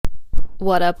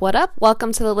What up, what up?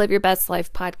 Welcome to the Live Your Best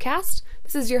Life podcast.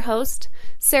 This is your host,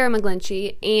 Sarah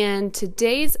McGlinchey, and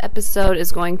today's episode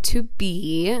is going to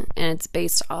be, and it's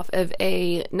based off of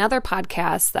another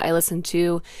podcast that I listened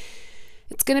to.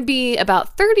 It's going to be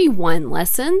about 31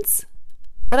 lessons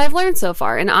that I've learned so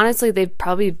far, and honestly, they've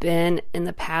probably been in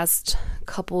the past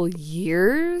couple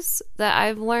years that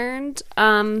I've learned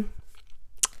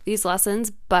these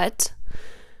lessons, but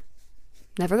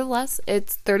nevertheless,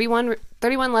 it's 31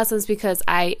 lessons because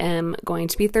I am going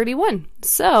to be 31.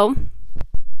 So,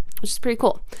 which is pretty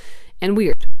cool and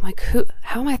weird. I'm like,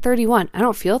 how am I 31? I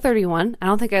don't feel 31. I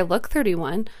don't think I look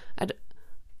 31.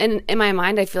 And in my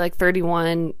mind, I feel like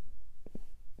 31,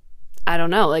 I don't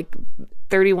know, like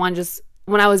 31 just,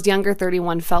 when I was younger,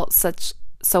 31 felt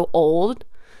so old,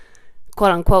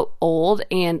 quote unquote old,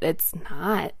 and it's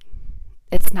not.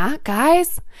 It's not,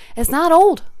 guys. It's not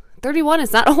old. 31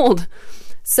 is not old.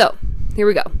 So, here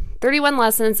we go. 31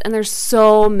 lessons, and there's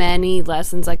so many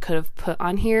lessons I could have put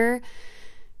on here,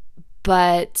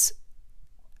 but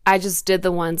I just did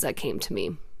the ones that came to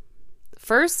me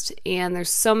first, and there's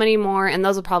so many more, and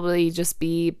those will probably just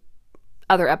be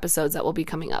other episodes that will be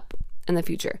coming up in the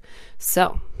future.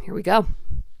 So, here we go.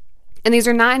 And these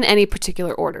are not in any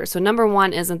particular order. So, number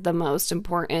 1 isn't the most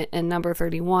important, and number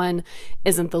 31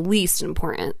 isn't the least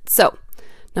important. So,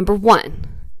 number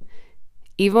 1.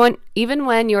 Even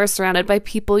when you're surrounded by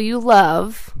people you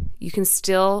love, you can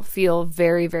still feel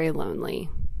very, very lonely.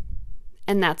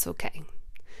 And that's okay.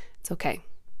 It's okay.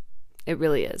 It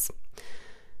really is.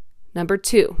 Number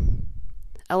 2,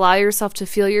 allow yourself to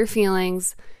feel your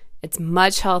feelings. It's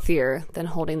much healthier than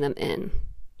holding them in.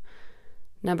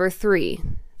 Number 3,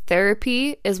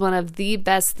 therapy is one of the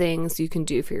best things you can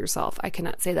do for yourself. I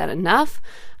cannot say that enough.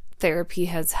 Therapy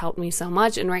has helped me so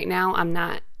much, and right now I'm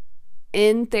not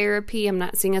in therapy. I'm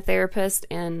not seeing a therapist,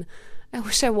 and I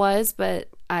wish I was, but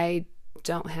I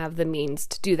don't have the means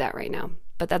to do that right now.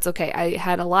 But that's okay. I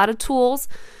had a lot of tools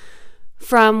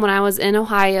from when I was in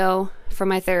Ohio from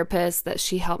my therapist that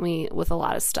she helped me with a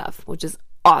lot of stuff, which is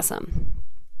awesome.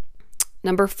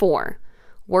 Number 4,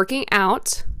 working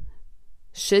out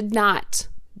should not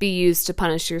be used to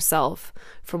punish yourself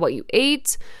for what you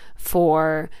ate,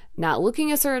 for not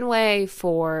looking a certain way,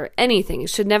 for anything. It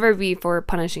should never be for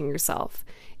punishing yourself.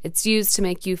 It's used to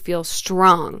make you feel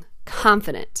strong,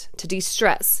 confident, to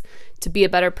de-stress, to be a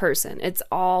better person. It's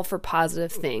all for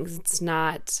positive things. It's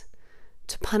not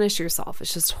to punish yourself.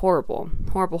 It's just horrible,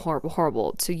 horrible, horrible,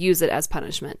 horrible to use it as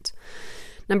punishment.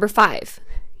 Number 5,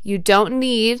 you don't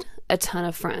need a ton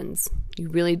of friends. You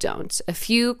really don't. A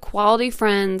few quality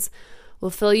friends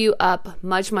will fill you up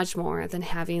much, much more than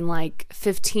having like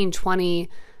 15, 20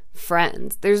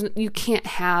 friends. You can't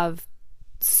have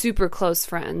super close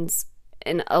friends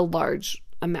in a large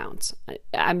amount.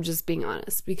 I'm just being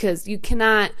honest, because you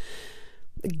cannot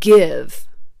give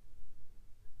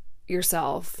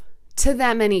yourself to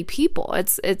that many people.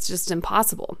 It's just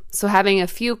impossible. So having a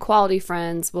few quality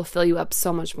friends will fill you up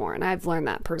so much more, and I've learned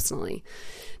that personally.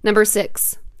 Number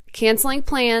 6, canceling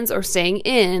plans or staying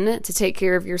in to take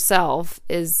care of yourself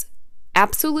is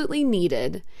absolutely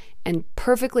needed and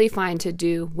perfectly fine to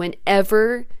do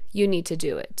whenever you need to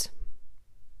do it.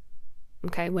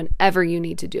 Okay, whenever you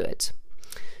need to do it.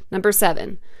 Number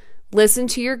 7, listen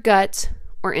to your gut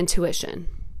or intuition.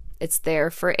 It's there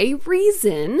for a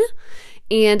reason,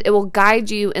 and it will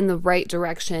guide you in the right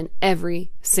direction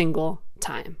every single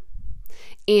time.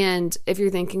 And if you're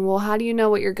thinking, well, how do you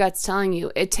know what your gut's telling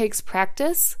you? It takes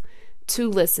practice to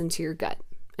listen to your gut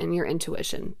and your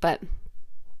intuition, but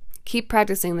keep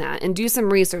practicing that and do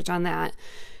some research on that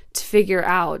to figure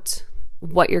out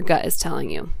what your gut is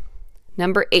telling you.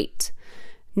 Number 8,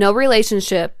 no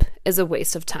relationship is a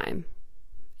waste of time.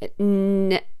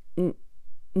 No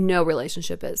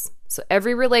relationship is. So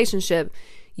every relationship,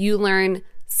 you learn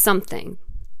something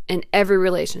in every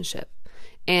relationship,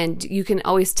 and you can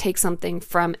always take something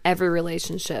from every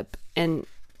relationship and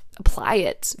apply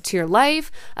it to your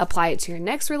life, apply it to your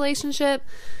next relationship,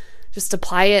 just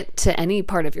apply it to any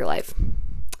part of your life.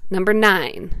 Number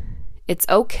 9, it's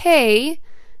okay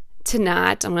to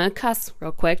not, I'm going to cuss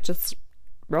real quick, just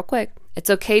real quick. It's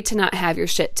okay to not have your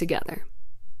shit together.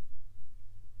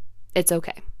 It's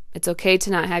okay. It's okay to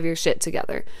not have your shit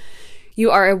together.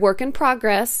 You are a work in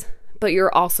progress, but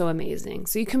you're also amazing.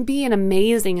 So you can be an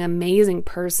amazing, amazing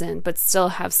person, but still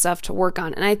have stuff to work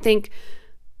on. And I think,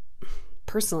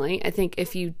 personally,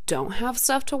 if you don't have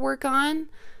stuff to work on,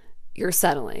 you're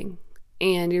settling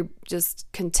and you're just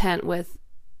content with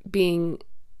being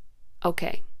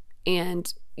okay,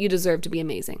 and you deserve to be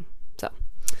amazing. So,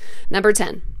 number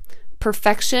 10,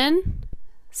 perfection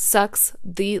sucks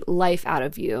the life out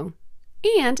of you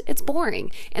and it's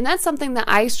boring. And that's something that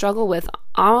I struggle with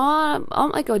on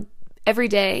like every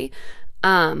day.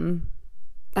 I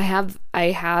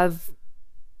have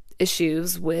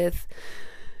issues with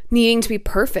needing to be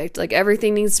perfect. Like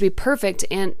everything needs to be perfect,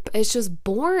 and it's just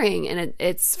boring, and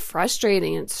it's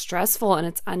frustrating, and it's stressful, and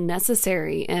it's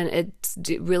unnecessary, and it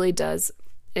really does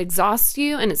exhaust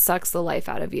you, and it sucks the life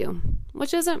out of you,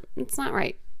 which it's not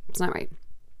right. It's not right.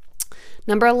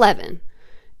 Number 11,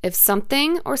 if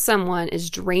something or someone is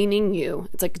draining you,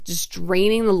 it's like just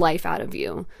draining the life out of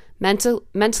you,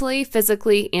 mentally,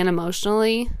 physically, and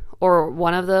emotionally, or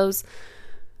one of those,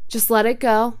 just let it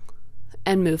go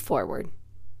and move forward.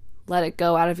 Let it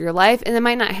go out of your life. And it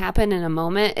might not happen in a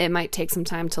moment. It might take some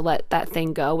time to let that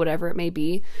thing go, whatever it may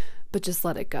be, but just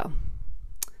let it go.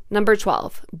 Number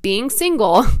 12, being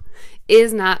single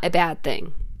is not a bad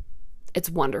thing. It's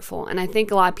wonderful. And I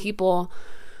think a lot of people,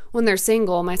 when they're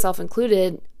single, myself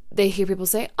included, they hear people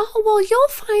say, oh, well, you'll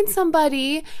find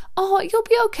somebody. Oh, you'll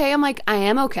be okay. I'm like, I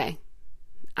am okay.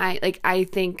 I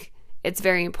think it's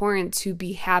very important to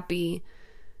be happy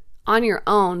on your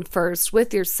own first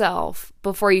with yourself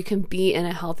before you can be in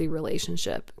a healthy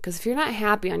relationship. Because if you're not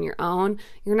happy on your own,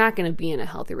 you're not going to be in a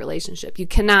healthy relationship. You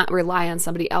cannot rely on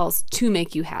somebody else to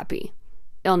make you happy.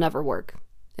 It'll never work.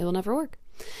 It will never work.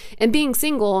 And being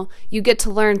single, you get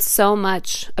to learn so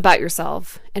much about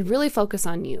yourself and really focus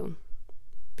on you,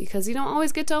 because you don't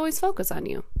always get to always focus on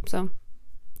you. So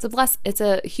it's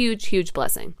a huge, huge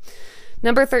blessing.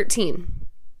 Number 13.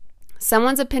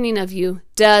 Someone's opinion of you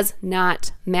does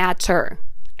not matter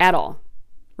at all.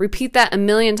 Repeat that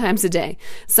 1,000,000 times a day.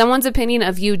 Someone's opinion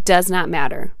of you does not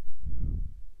matter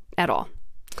at all.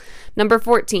 Number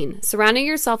 14, surrounding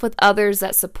yourself with others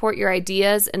that support your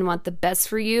ideas and want the best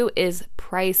for you is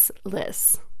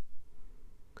priceless.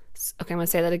 Okay, I'm going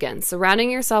to say that again.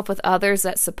 Surrounding yourself with others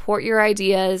that support your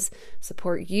ideas,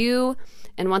 support you,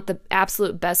 and want the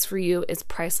absolute best for you is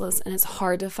priceless, and it's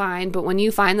hard to find. But when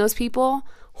you find those people,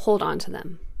 hold on to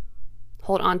them.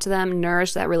 Hold on to them.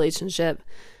 Nourish that relationship.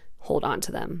 Hold on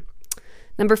to them.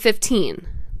 Number 15,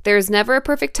 there's never a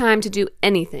perfect time to do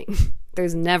anything.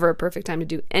 There's never a perfect time to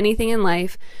do anything in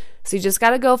life. So you just got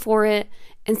to go for it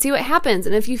and see what happens.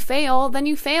 And if you fail, then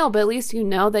you fail. But at least you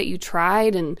know that you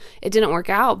tried and it didn't work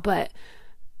out. But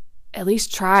at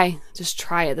least try. Just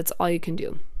try it. That's all you can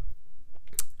do.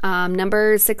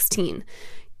 Number 16,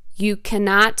 you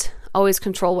cannot always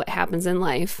control what happens in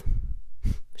life.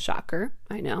 Shocker,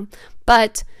 I know.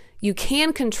 But you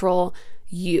can control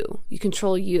you. You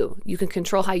control you. You can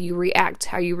control how you react,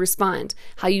 how you respond,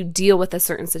 how you deal with a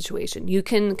certain situation. You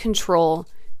can control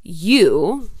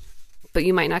you, but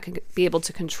you might not be able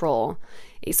to control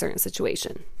a certain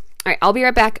situation. All right, I'll be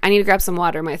right back. I need to grab some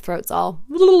water. My throat's all,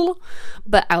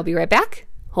 but I'll be right back.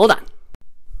 Hold on.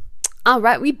 All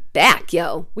right, we back,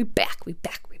 yo. We back.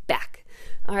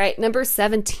 All right, number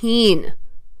 17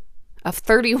 of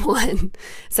 31.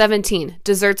 17,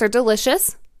 desserts are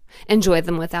delicious. Enjoy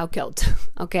them without guilt,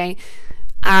 okay?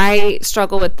 I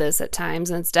struggle with this at times,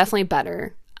 and it's definitely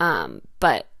better,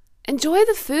 but enjoy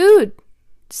the food.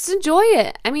 Just enjoy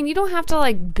it. I mean, you don't have to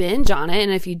like binge on it,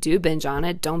 and if you do binge on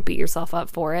it, don't beat yourself up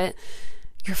for it.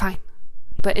 You're fine,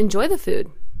 but enjoy the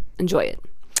food. Enjoy it.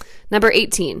 Number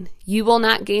 18, you will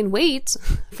not gain weight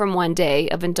from one day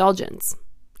of indulgence.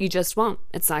 You just won't.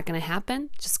 It's not going to happen.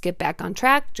 Just get back on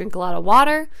track, drink a lot of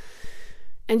water,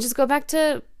 and just go back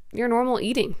to your normal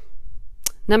eating.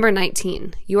 Number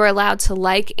 19, you are allowed to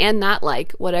like and not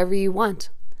like whatever you want.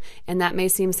 And that may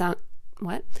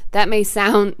That may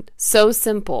sound so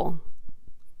simple,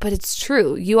 but it's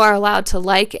true. You are allowed to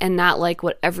like and not like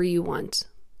whatever you want.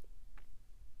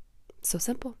 So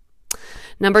simple.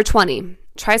 Number 20,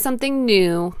 try something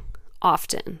new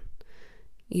often.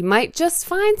 You might just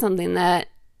find something that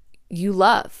you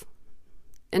love.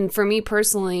 And for me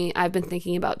personally, I've been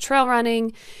thinking about trail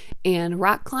running and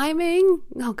rock climbing.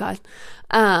 Oh God.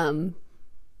 I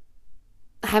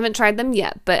haven't tried them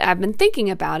yet, but I've been thinking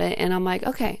about it, and I'm like,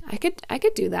 okay, I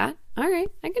could do that. All right.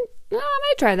 I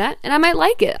might try that, and I might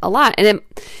like it a lot. And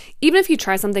even if you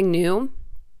try something new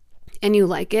and you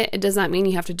like it, it does not mean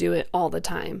you have to do it all the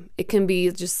time. It can be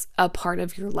just a part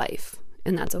of your life,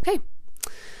 and that's okay.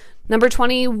 Number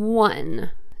 21,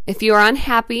 if you are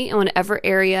unhappy in whatever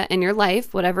area in your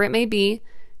life, whatever it may be,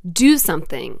 do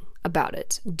something about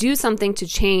it. Do something to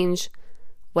change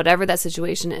whatever that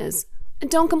situation is, and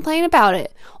don't complain about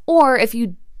it. Or if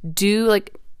you do,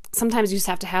 like, sometimes you just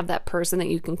have to have that person that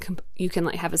you can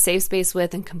like have a safe space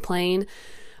with and complain.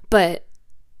 But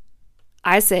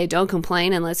I say don't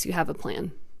complain unless you have a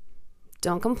plan.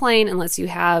 Don't complain unless you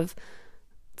have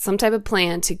some type of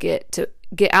plan to get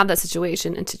out of that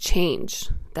situation and to change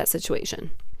that situation.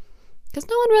 because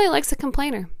no one really likes a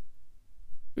complainer.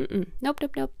 Nope.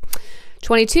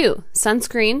 22,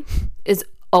 sunscreen is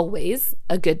always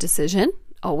a good decision.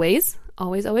 Always.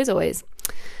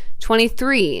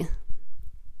 23,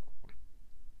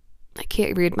 I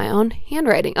can't read my own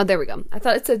handwriting. Oh, there we go. I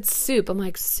thought it said soup. I'm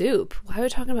like, soup? Why are we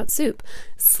talking about soup?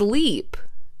 Sleep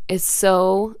is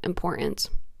so important.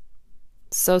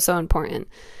 So important.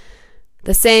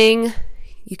 The saying,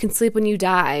 you can sleep when you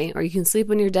die, or you can sleep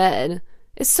when you're dead,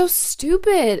 is so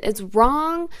stupid. It's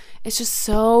wrong. It's just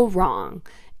so wrong.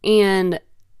 And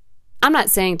I'm not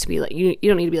saying to be like, you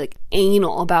don't need to be like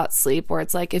anal about sleep, where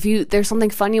it's like, if there's something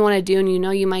fun you want to do and you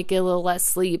know you might get a little less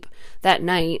sleep that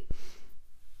night,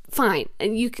 fine.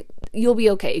 And you'll be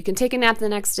okay. You can take a nap the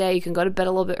next day. You can go to bed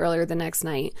a little bit earlier the next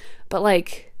night. But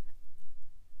like,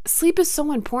 sleep is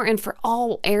so important for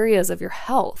all areas of your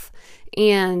health.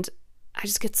 And I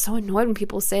just get so annoyed when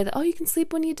people say that, oh, you can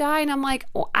sleep when you die. And I'm like,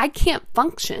 well, I can't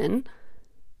function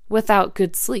without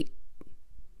good sleep.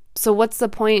 So what's the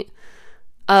point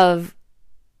of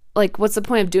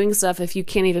doing stuff if you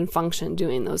can't even function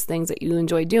doing those things that you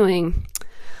enjoy doing?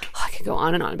 Oh, I could go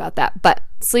on and on about that, but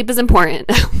sleep is important.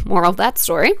 Moral of that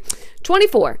story.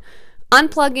 24,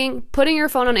 unplugging, putting your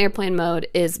phone on airplane mode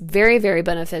is very, very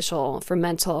beneficial for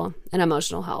mental and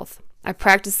emotional health. I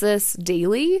practice this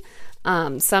daily.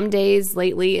 Some days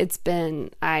lately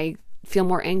I feel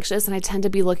more anxious and I tend to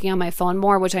be looking on my phone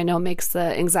more, which I know makes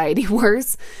the anxiety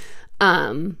worse.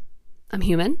 I'm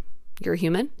human. You're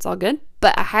human. It's all good.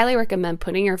 But I highly recommend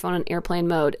putting your phone on airplane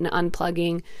mode and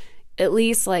unplugging at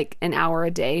least like an hour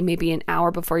a day, maybe an hour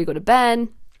before you go to bed.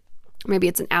 Maybe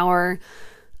it's an hour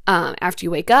after you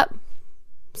wake up.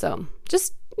 So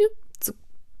just, it's a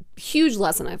huge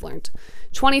lesson I've learned.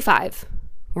 25.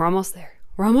 We're almost there.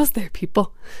 We're almost there,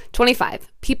 people.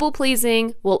 25. People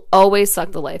pleasing will always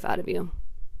suck the life out of you.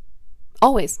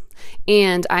 Always.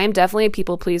 And I am definitely a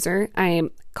people pleaser. I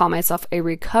call myself a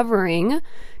recovering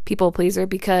people pleaser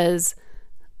because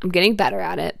I'm getting better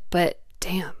at it. But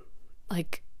damn,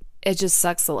 like, it just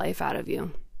sucks the life out of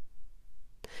you.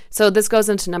 So this goes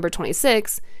into number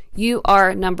 26. You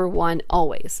are number one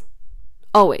always.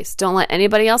 Always. Don't let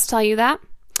anybody else tell you that.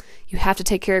 You have to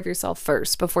take care of yourself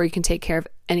first before you can take care of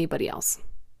anybody else.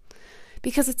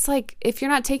 Because it's like, if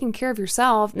you're not taking care of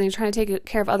yourself and you're trying to take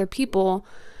care of other people,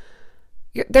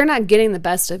 they're not getting the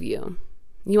best of you.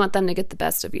 You want them to get the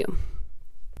best of you.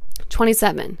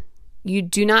 27. You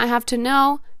do not have to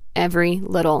know every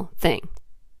little thing.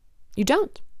 You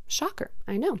don't. Shocker.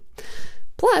 I know.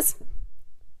 Plus,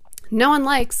 no one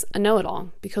likes a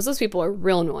know-it-all because those people are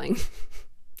real annoying,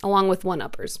 along with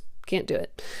one-uppers. Can't do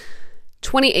it.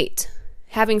 28.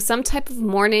 Having some type of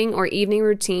morning or evening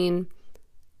routine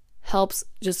helps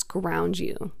just ground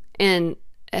you, and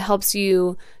it helps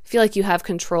you feel like you have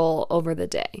control over the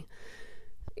day.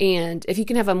 And if you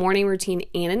can have a morning routine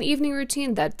and an evening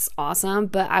routine, that's awesome.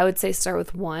 But I would say start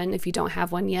with one if you don't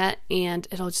have one yet, and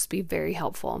it'll just be very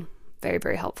helpful. Very,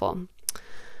 very helpful.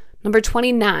 Number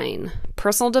 29,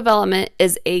 personal development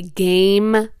is a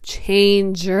game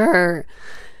changer.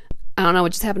 I don't know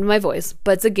what just happened to my voice,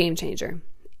 but it's a game changer.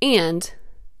 And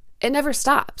it never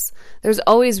stops. There's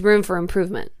always room for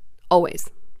improvement. Always.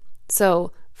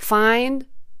 So find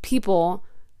people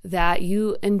that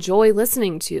you enjoy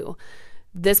listening to.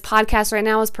 This podcast right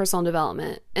now is personal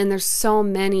development, and there's so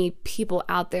many people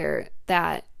out there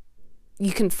that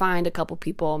you can find a couple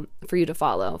people for you to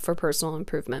follow for personal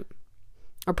improvement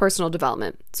or personal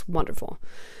development. It's wonderful.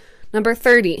 Number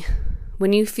 30,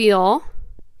 when you feel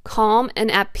calm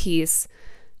and at peace,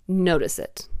 notice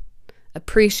it,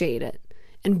 appreciate it,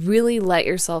 and really let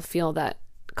yourself feel that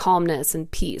calmness and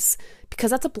peace,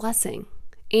 because that's a blessing.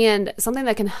 And something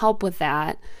that can help with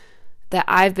that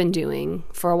I've been doing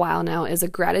for a while now is a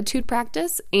gratitude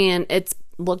practice. And it's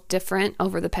looked different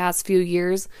over the past few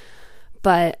years,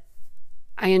 but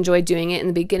I enjoy doing it in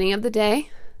the beginning of the day.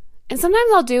 And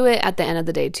sometimes I'll do it at the end of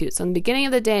the day too. So in the beginning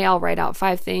of the day, I'll write out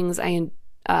 5 things I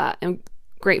am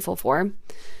grateful for.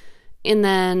 And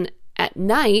then at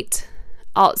night,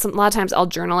 a lot of times I'll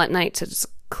journal at night to just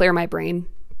clear my brain.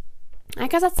 I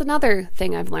guess that's another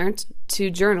thing I've learned, to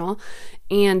journal.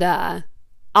 And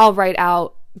I'll write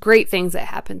out great things that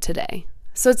happened today.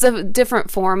 So it's a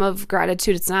different form of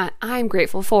gratitude. It's not I'm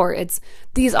grateful for, it's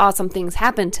these awesome things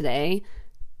happened today,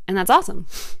 and that's awesome.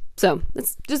 So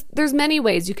it's just, there's many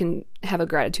ways you can have a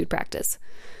gratitude practice.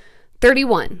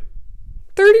 31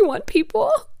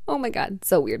 people. Oh my God,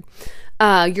 so weird.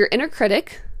 Your inner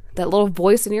critic, that little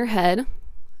voice in your head,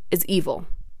 is evil.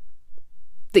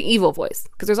 The evil voice,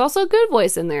 because there's also a good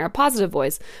voice in there, a positive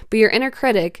voice, but your inner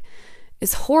critic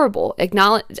is horrible. I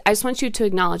just want you to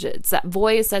acknowledge it. It's that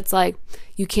voice that's like,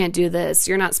 you can't do this.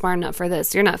 You're not smart enough for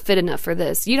this. You're not fit enough for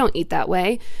this. You don't eat that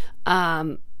way.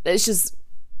 It's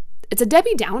a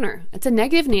Debbie Downer. It's a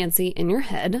negative Nancy in your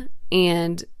head.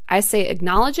 And I say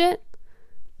acknowledge it,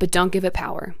 but don't give it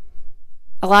power.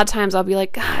 A lot of times I'll be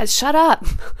like, God, shut up.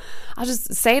 I'll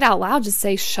just say it out loud. Just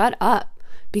say, shut up,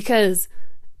 because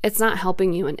it's not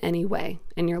helping you in any way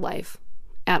in your life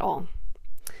at all.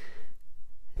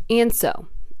 And so,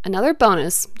 another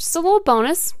bonus, just a little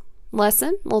bonus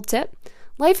lesson, little tip.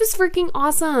 Life is freaking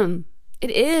awesome.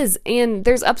 It is. And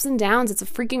there's ups and downs. It's a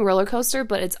freaking roller coaster,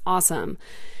 but it's awesome.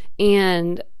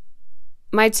 And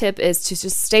my tip is to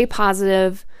just stay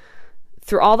positive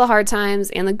through all the hard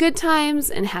times and the good times,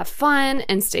 and have fun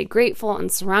and stay grateful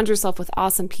and surround yourself with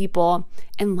awesome people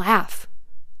and laugh,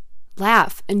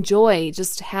 enjoy,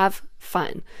 just have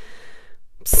fun.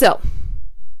 So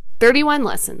 31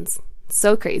 lessons.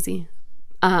 So crazy.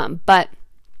 But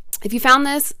if you found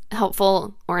this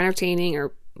helpful or entertaining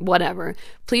or whatever,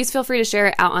 please feel free to share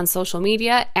it out on social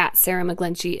media. At Sarah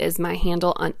McGlinchey is my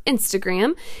handle on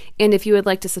Instagram. And if you would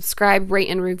like to subscribe, rate,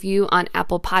 and review on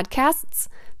Apple Podcasts,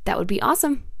 that would be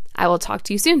awesome. I will talk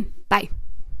to you soon. Bye.